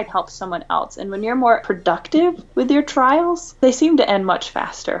 How can I help someone else? And when you're more productive with your trials, they seem to end much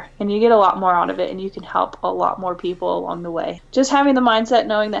faster, and you get a lot more out of it, and you can help a lot more people along the way. Just having the mindset,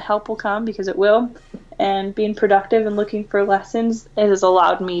 knowing that help will come, because it will, and being productive and looking for lessons, it has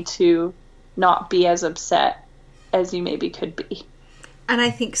allowed me to not be as upset as you maybe could be. And I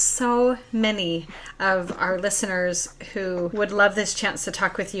think so many of our listeners who would love this chance to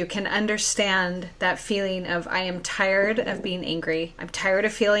talk with you can understand that feeling of, I am tired of being angry. I'm tired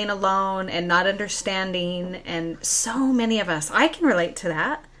of feeling alone and not understanding. And so many of us, I can relate to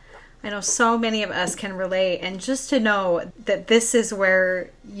that. I know so many of us can relate. And just to know that this is where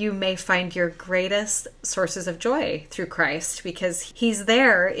you may find your greatest sources of joy through Christ, because he's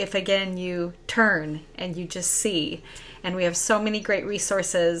there if, again, you turn and you just see. And we have so many great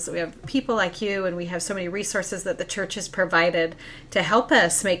resources. We have people like you, and we have so many resources that the church has provided to help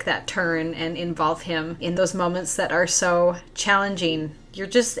us make that turn and involve him in those moments that are so challenging. You're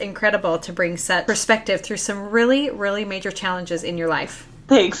just incredible to bring such perspective through some really, really major challenges in your life.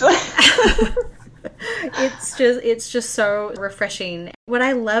 Thanks. It's just so refreshing. What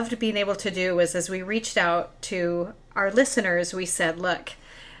I loved being able to do was, as we reached out to our listeners, we said, look,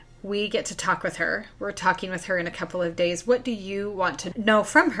 we get to talk with her. We're talking with her in a couple of days. What do you want to know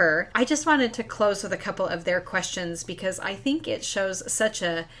from her? I just wanted to close with a couple of their questions because I think it shows such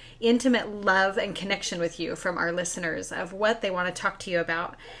a intimate love and connection with you from our listeners of what they want to talk to you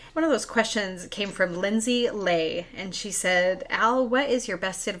about. One of those questions came from Lindsay Lay, and she said, Al, what is your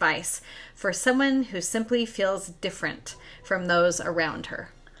best advice for someone who simply feels different from those around her?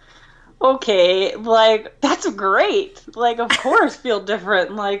 Okay, like, that's great. Like, of course feel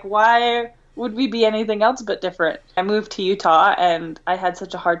different. Like, why would we be anything else but different? I moved to Utah, and I had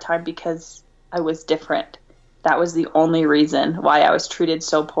such a hard time because I was different. That was the only reason why I was treated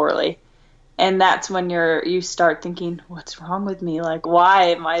so poorly. And that's when you start thinking, what's wrong with me? Like, why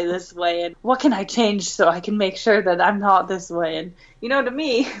am I this way? And what can I change so I can make sure that I'm not this way? And, to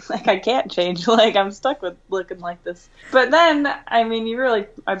me, like, I can't change. Like, I'm stuck with looking like this. But then, I mean,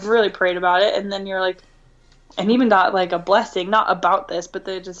 I've really prayed about it. And then you're like, and even got, like, a blessing, not about this, but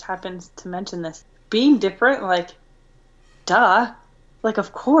that it just happens to mention this. Being different, like, duh. Like,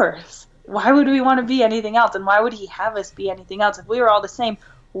 of course. Why would we want to be anything else? And why would he have us be anything else? If we were all the same,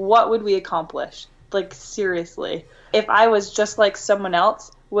 what would we accomplish? Like, seriously. If I was just like someone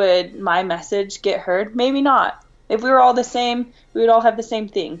else, would my message get heard? Maybe not. If we were all the same, we would all have the same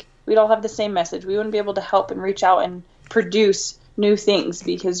thing. We'd all have the same message. We wouldn't be able to help and reach out and produce new things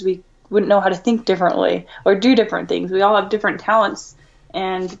because we wouldn't know how to think differently or do different things. We all have different talents,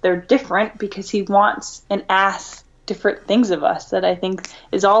 and they're different because he wants and asks different things of us that I think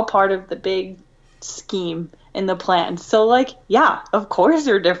is all part of the big scheme in the plan. So, like, yeah, of course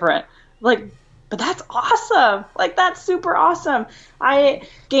you're different. Like, but that's awesome. Like, that's super awesome. I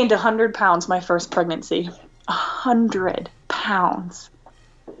gained 100 pounds my first pregnancy. 100 pounds.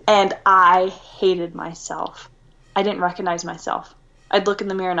 And I hated myself. I didn't recognize myself. I'd look in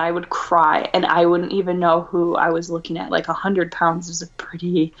the mirror and I would cry, and I wouldn't even know who I was looking at. Like, 100 pounds is a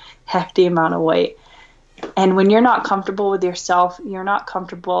pretty hefty amount of weight. And when you're not comfortable with yourself, you're not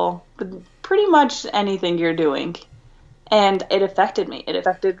comfortable with pretty much anything you're doing. And it affected me. It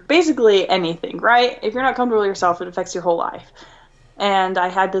affected basically anything, right? If you're not comfortable with yourself, it affects your whole life. And I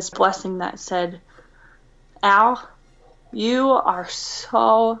had this blessing that said, Al, you are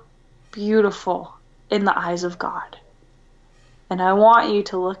so beautiful in the eyes of God. And I want you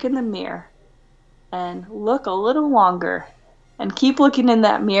to look in the mirror and look a little longer and keep looking in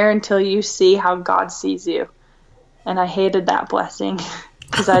that mirror until you see how God sees you. And I hated that blessing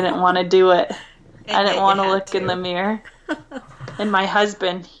because I didn't want to do it. I didn't want to look in the mirror. And my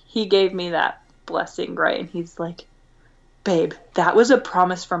husband, he gave me that blessing, right? And he's like, babe, that was a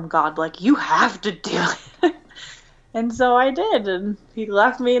promise from God. Like, you have to do it. And so I did. And he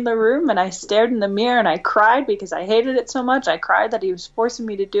left me in the room, and I stared in the mirror, and I cried because I hated it so much. I cried that he was forcing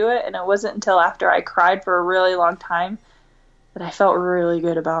me to do it. And it wasn't until after I cried for a really long time that I felt really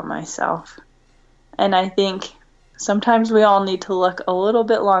good about myself. And I think sometimes we all need to look a little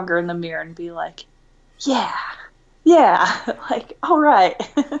bit longer in the mirror and be like, yeah, like, all right.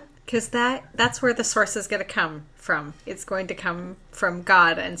 Because that's where the source is going to come from. It's going to come from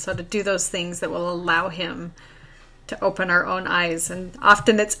God. And so to do those things that will allow him to open our own eyes. And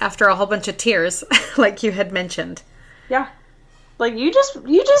often it's after a whole bunch of tears, like you had mentioned. Yeah. Like, you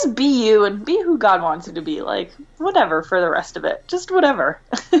just be you and be who God wants you to be. Like, whatever for the rest of it. Just whatever.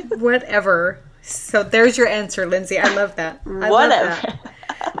 Whatever. So there's your answer, Lindsay. I love that. Whatever.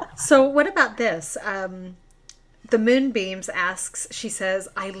 So what about this? The Moonbeams asks, she says,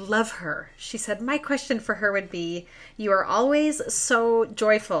 I love her. She said, my question for her would be, you are always so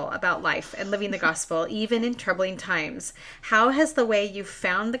joyful about life and living the gospel, even in troubling times. How has the way you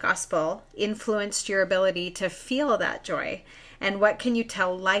found the gospel influenced your ability to feel that joy? And what can you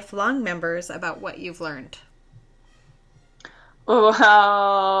tell lifelong members about what you've learned? Well,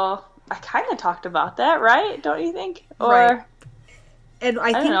 I kind of talked about that, right? Don't you think? Or right. And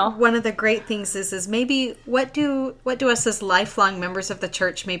I think one of the great things is maybe what do us as lifelong members of the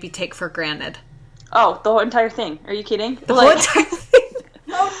church maybe take for granted? Oh, the whole entire thing. Are you kidding? The whole entire thing?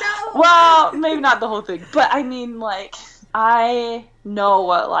 Oh, no. Well, maybe not the whole thing. But I mean, like, I know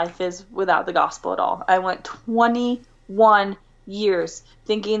what life is without the gospel at all. I went 21 years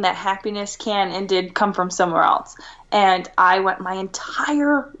thinking that happiness can and did come from somewhere else. And I went my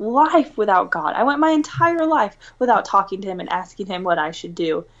entire life without God. I went my entire life without talking to him and asking him what I should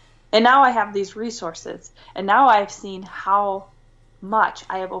do. And now I have these resources. And now I've seen how much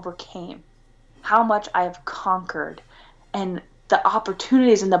I have overcame, how much I have conquered, and the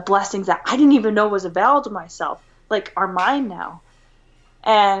opportunities and the blessings that I didn't even know was available to myself, like, are mine now.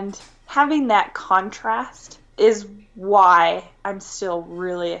 And having that contrast is why I'm still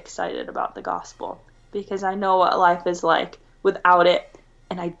really excited about the gospel, because I know what life is like without it,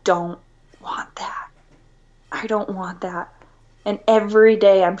 and I don't want that. I don't want that. And every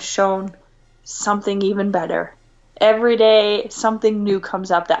day I'm shown something even better. Every day something new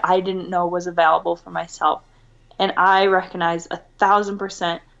comes up that I didn't know was available for myself. And I recognize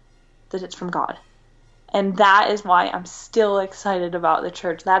 1,000% that it's from God. And that is why I'm still excited about the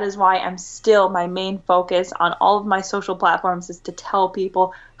church. That is why I'm still, my main focus on all of my social platforms is to tell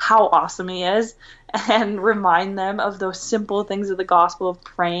people how awesome he is and remind them of those simple things of the gospel of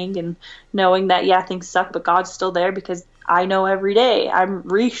praying and knowing that, yeah, things suck, but God's still there, because I know every day, I'm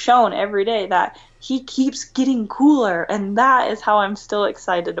re-shown every day that he keeps getting cooler, and that is how I'm still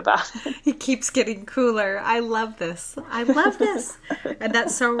excited about it. He keeps getting cooler. I love this. I love this. And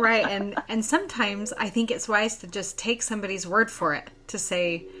that's so right. And sometimes I think it's wise to just take somebody's word for it, to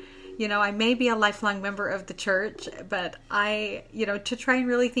say, you know, I may be a lifelong member of the church, but to try and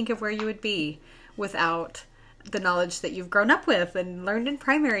really think of where you would be without the knowledge that you've grown up with and learned in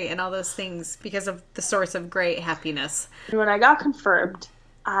primary and all those things, because of the source of great happiness. When I got confirmed,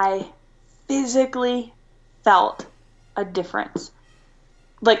 I physically felt a difference,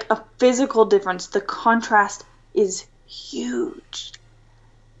 like a physical difference. The contrast is huge.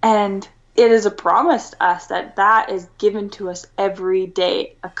 And it is a promise to us that is given to us every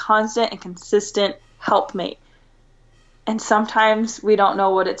day, a constant and consistent helpmate. And sometimes we don't know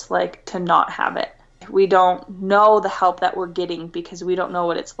what it's like to not have it. We don't know the help that we're getting because we don't know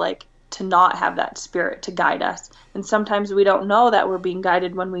what it's like to not have that spirit to guide us. And sometimes we don't know that we're being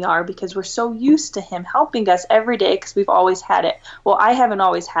guided when we are, because we're so used to him helping us every day because we've always had it. Well, I haven't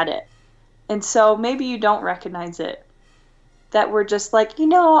always had it. And so maybe you don't recognize it. That we're just like,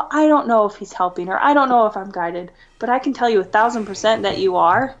 I don't know if he's helping, or I don't know if I'm guided. But I can tell you 1,000% that you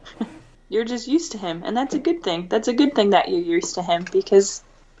are. You're just used to him. And that's a good thing. That's a good thing that you're used to him, because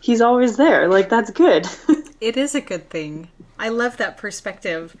he's always there. Like, that's good. It is a good thing. I love that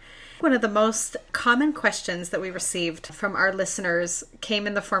perspective. One of the most common questions that we received from our listeners came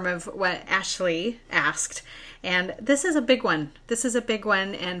in the form of what Ashley asked. And this is a big one. This is a big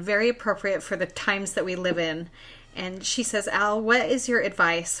one and very appropriate for the times that we live in. And she says, Al, what is your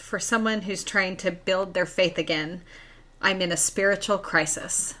advice for someone who's trying to build their faith again? I'm in a spiritual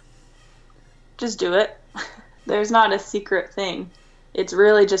crisis. Just do it. There's not a secret thing. It's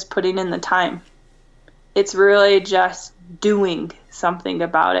really just putting in the time. It's really just doing something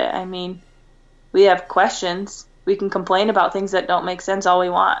about it. I mean, we have questions. We can complain about things that don't make sense all we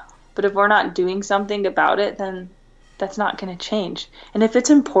want. But if we're not doing something about it, then that's not going to change. And if it's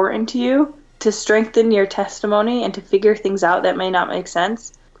important to you to strengthen your testimony and to figure things out that may not make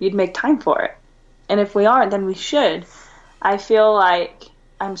sense, you'd make time for it. And if we aren't, then we should. I feel like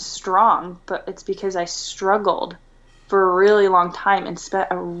I'm strong, but it's because I struggled for a really long time and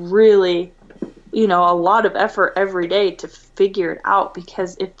spent a lot of effort every day to figure it out.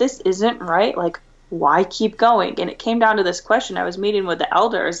 Because if this isn't right, like, why keep going? And it came down to this question. I was meeting with the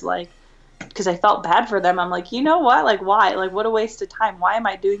elders, because I felt bad for them. I'm like, you know what? Like, why? Like, what a waste of time. Why am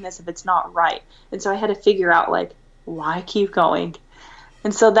I doing this if it's not right? And so I had to figure out, why keep going?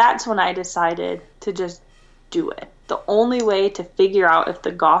 And so that's when I decided to just do it. The only way to figure out if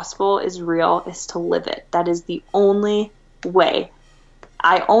the gospel is real is to live it. That is the only way.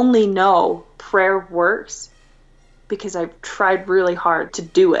 I only know prayer works because I've tried really hard to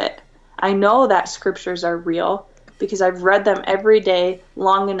do it. I know that scriptures are real because I've read them every day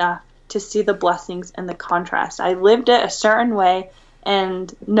long enough to see the blessings and the contrast. I lived it a certain way,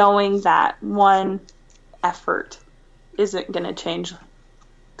 and knowing that one effort isn't going to change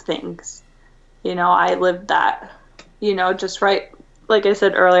things. I lived that, just right. Like I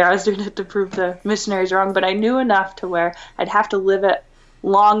said earlier, I was doing it to prove the missionaries wrong, but I knew enough to where I'd have to live it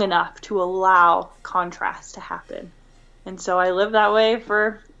long enough to allow contrast to happen. And so I lived that way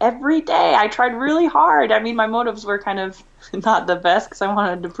for every day. I tried really hard. I mean, my motives were kind of not the best because I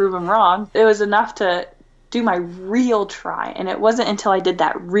wanted to prove them wrong. It was enough to do my real try. And it wasn't until I did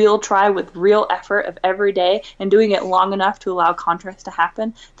that real try with real effort of every day and doing it long enough to allow contrast to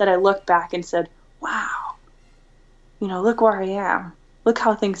happen that I looked back and said, wow, look where I am. Look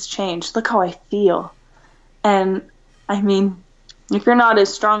how things changed. Look how I feel. And I mean, If you're not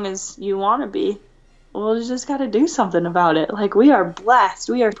as strong as you want to be, well, you just got to do something about it. Like, we are blessed.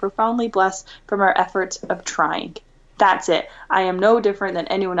 We are profoundly blessed from our efforts of trying. That's it. I am no different than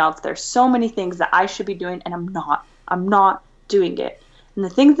anyone else. There's so many things that I should be doing, and I'm not. I'm not doing it. And the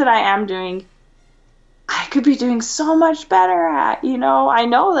things that I am doing, I could be doing so much better at. I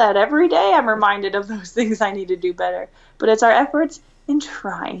know that every day I'm reminded of those things I need to do better. But it's our efforts in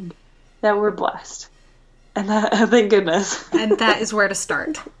trying that we're blessed. And thank goodness. And that is where to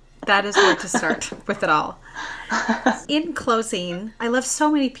start. That is where to start with it all. In closing, I love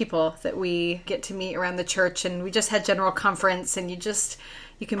so many people that we get to meet around the church, and we just had General Conference, and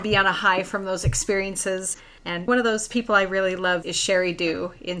you can be on a high from those experiences. And one of those people I really love is Sherry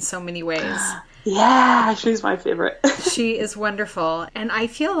Dew in so many ways. Yeah, she's my favorite. She is wonderful. And I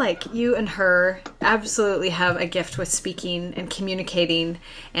feel like you and her absolutely have a gift with speaking and communicating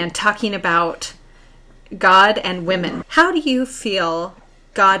and talking about God and women. How do you feel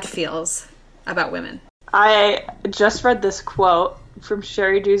God feels about women? I just read this quote from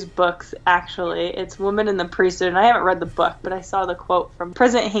Sherry Dew's books, actually. It's Woman in the Priesthood, and I haven't read the book, but I saw the quote from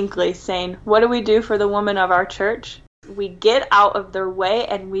President Hinckley saying, "What do we do for the women of our church? We get out of their way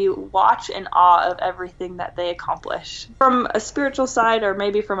and we watch in awe of everything that they accomplish." From a spiritual side, or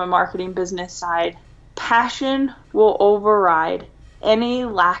maybe from a marketing business side, passion will override any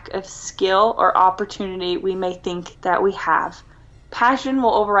lack of skill or opportunity we may think that we have. Passion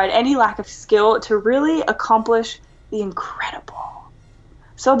will override any lack of skill to really accomplish the incredible.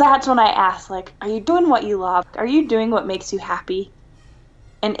 So that's when I ask, are you doing what you love? Are you doing what makes you happy?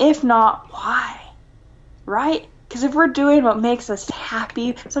 And if not, why? Right? Because if we're doing what makes us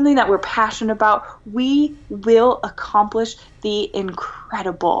happy, something that we're passionate about, we will accomplish the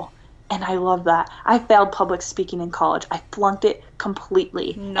incredible. And I love that. I failed public speaking in college. I flunked it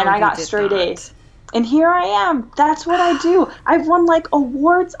completely. No, and I got straight A's. And here I am. That's what I do. I've won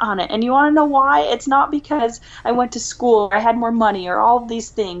awards on it. And you want to know why? It's not because I went to school or I had more money or all of these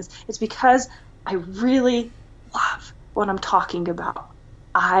things. It's because I really love what I'm talking about.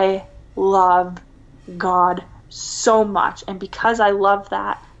 I love God so much. And because I love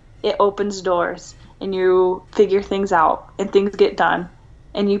that, it opens doors and you figure things out and things get done.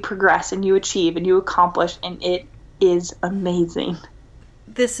 And you progress and you achieve and you accomplish, and it is amazing.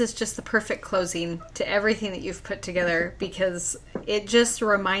 This is just the perfect closing to everything that you've put together, because it just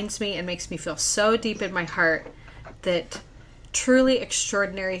reminds me and makes me feel so deep in my heart that truly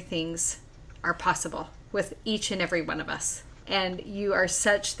extraordinary things are possible with each and every one of us. And you are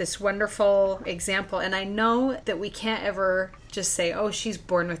such this wonderful example. And I know that we can't ever just say, oh, she's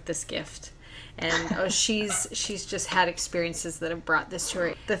born with this gift. And oh, she's just had experiences that have brought this to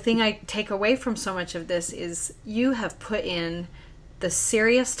her. The thing I take away from so much of this is you have put in the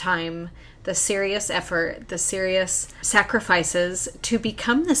serious time, the serious effort, the serious sacrifices to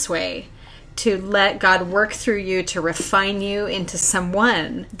become this way, to let God work through you, to refine you into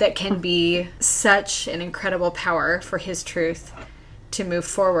someone that can be such an incredible power for His truth to move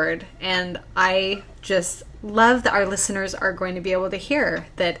forward. And I just love that our listeners are going to be able to hear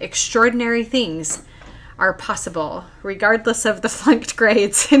that extraordinary things are possible, regardless of the flunked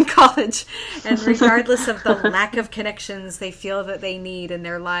grades in college and regardless of the lack of connections they feel that they need in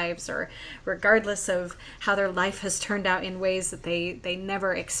their lives, or regardless of how their life has turned out in ways that they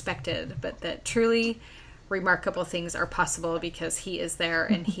never expected, but that truly remarkable things are possible because He is there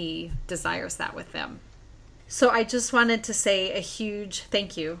and He desires that with them. So I just wanted to say a huge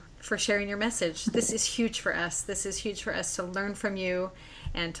thank you for sharing your message. This is huge for us. This is huge for us to learn from you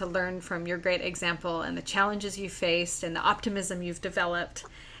and to learn from your great example and the challenges you faced and the optimism you've developed.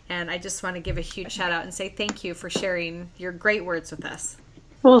 And I just want to give a huge shout out and say thank you for sharing your great words with us.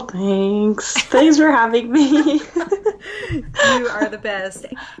 Well, thanks. Thanks for having me. You are the best.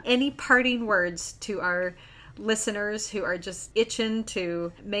 Any parting words to our listeners who are just itching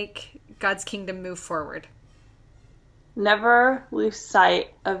to make God's kingdom move forward? Never lose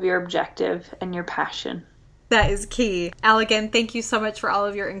sight of your objective and your passion. That is key. Al, again, thank you so much for all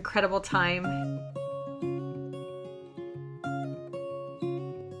of your incredible time.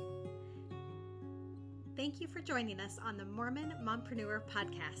 Thank you for joining us on the Mormon Mompreneur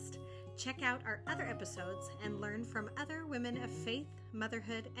podcast. Check out our other episodes and learn from other women of faith,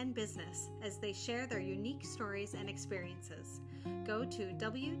 motherhood, and business as they share their unique stories and experiences. Go to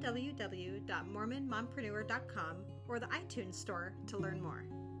www.mormonmompreneur.com or the iTunes store to learn more.